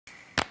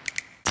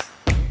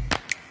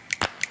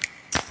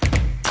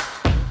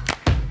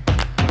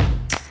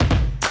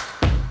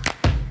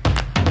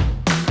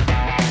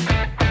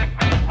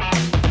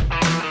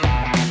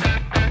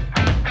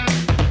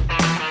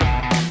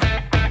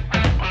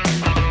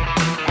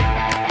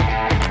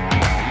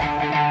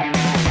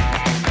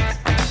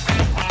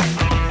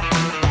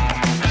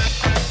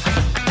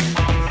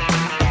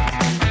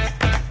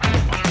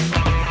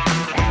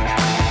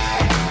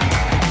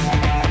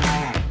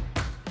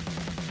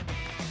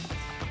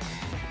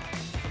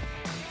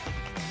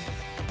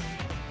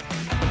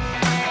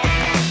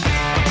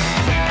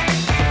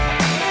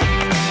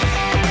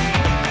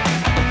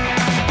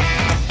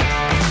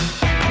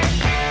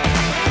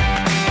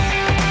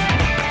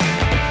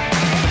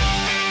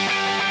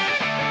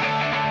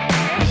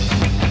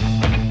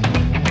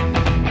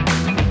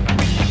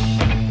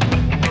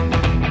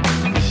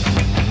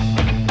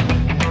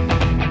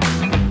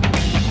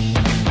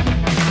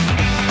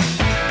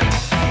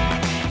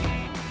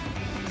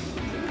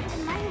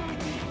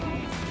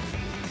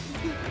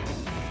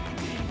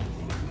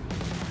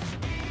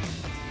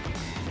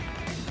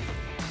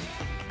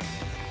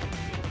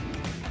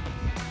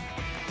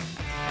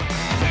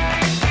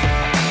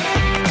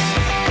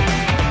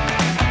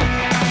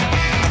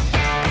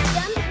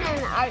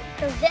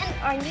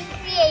our new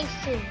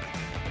creation.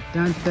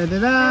 Dun da da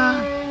da.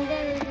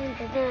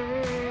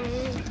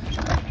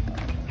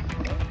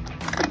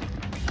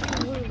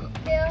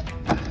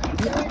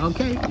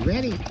 Okay,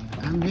 ready.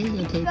 I'm ready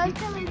to take it.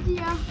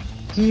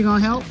 So you gonna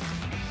help?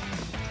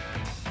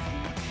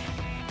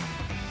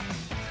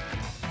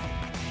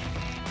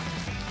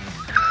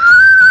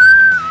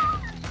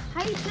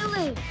 How you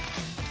feeling?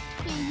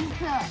 Okay, you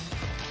cut.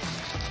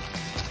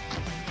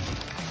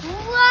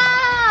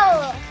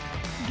 Wow!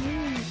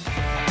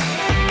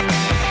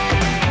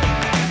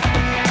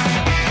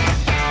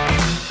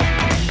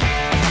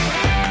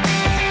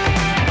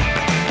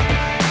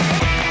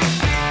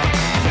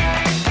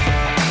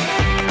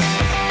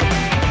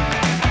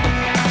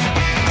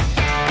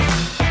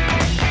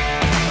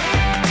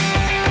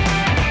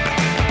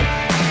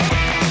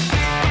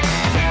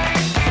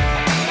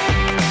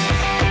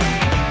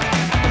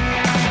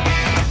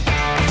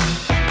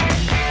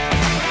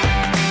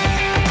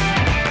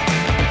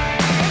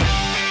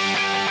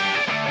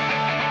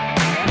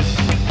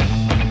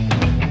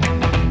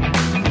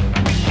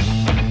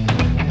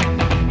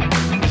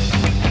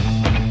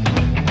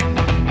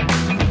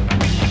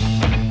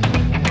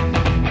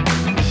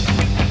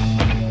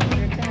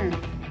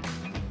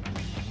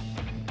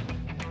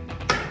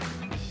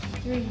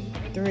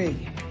 Three.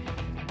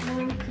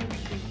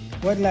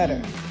 What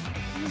letter?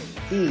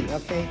 E.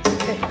 Okay.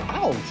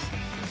 Ouch.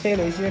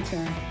 Taylor, it's your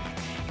turn.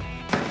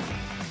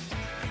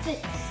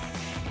 6.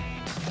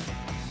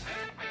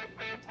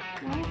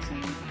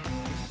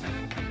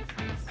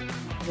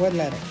 What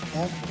letter?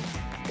 F.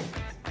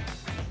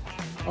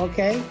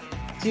 Okay.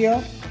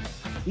 Gio,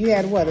 you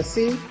had what? A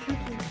C?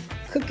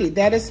 Cookie.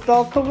 That is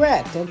spelled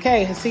correct.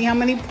 Okay. Let's see how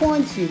many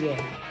points you get.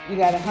 You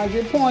got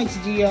 100 points,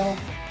 Gio.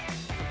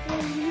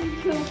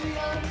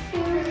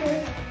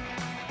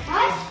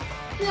 What?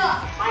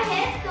 My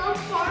head's so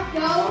far.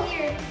 Go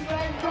here.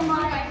 Come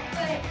on. My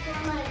foot.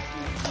 Come on.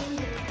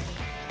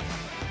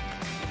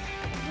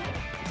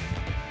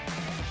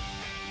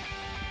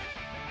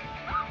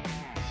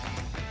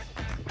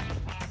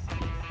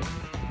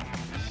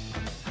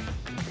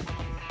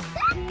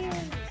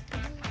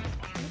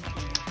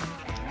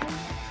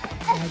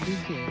 I'll be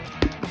good.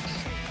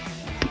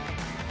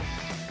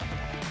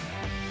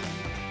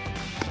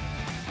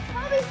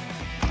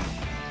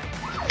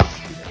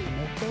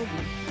 No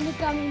problem. Look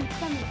at me in the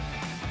stomach.